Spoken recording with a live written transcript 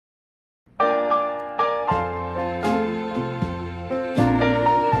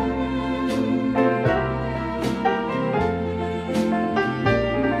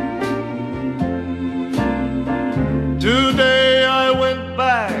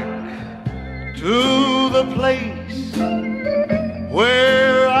the place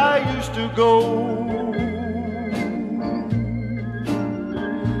where I used to go.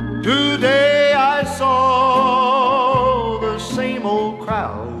 Today I saw the same old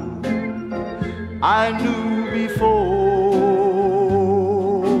crowd I knew before.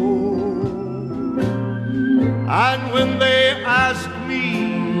 And when they asked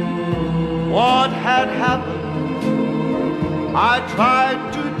me what had happened, I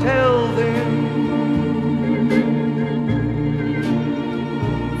tried to tell them.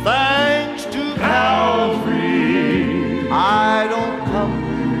 Thanks to Calvary, I don't come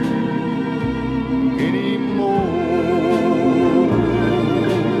here anymore.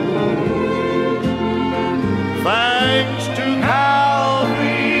 Thanks to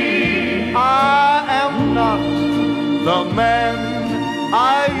Calvary, I am not the man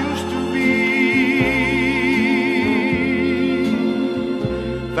I used to be.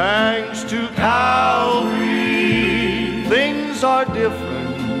 Thanks to Calvary, things are different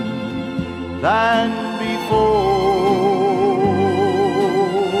than before.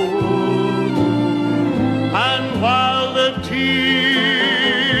 And while the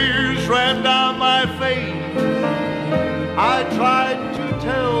tears ran down my face, I tried to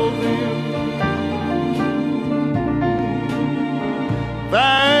tell them,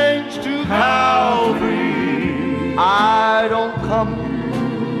 thanks to Calvary, I don't come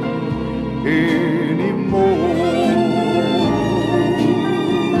here anymore.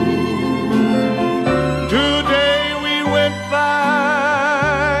 Today we went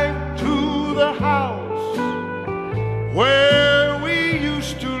back to the house where we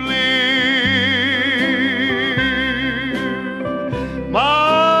used to live.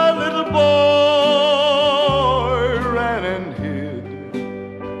 My little boy ran and hid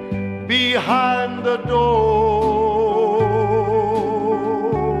behind the door.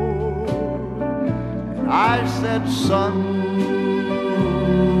 I said, son,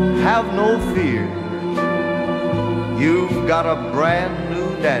 have no fear. You've got a brand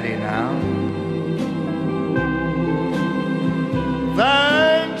new daddy now.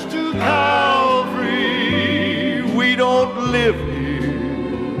 Thanks to Calvary, we don't live here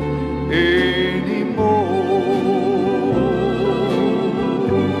anymore.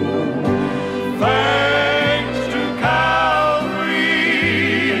 Thanks to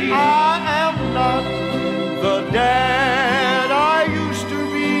Calvary, I am not the dad I used to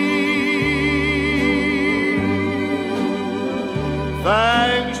be.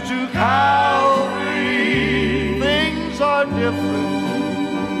 Thanks to Calvary, things are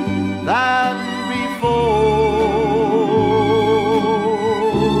different than before.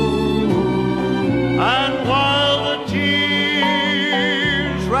 And while the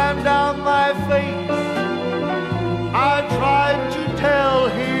tears ran down my face, I tried to tell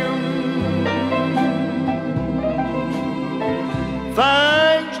him,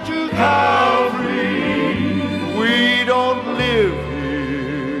 thanks to Calvary, we don't live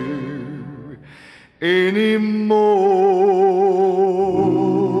anymore.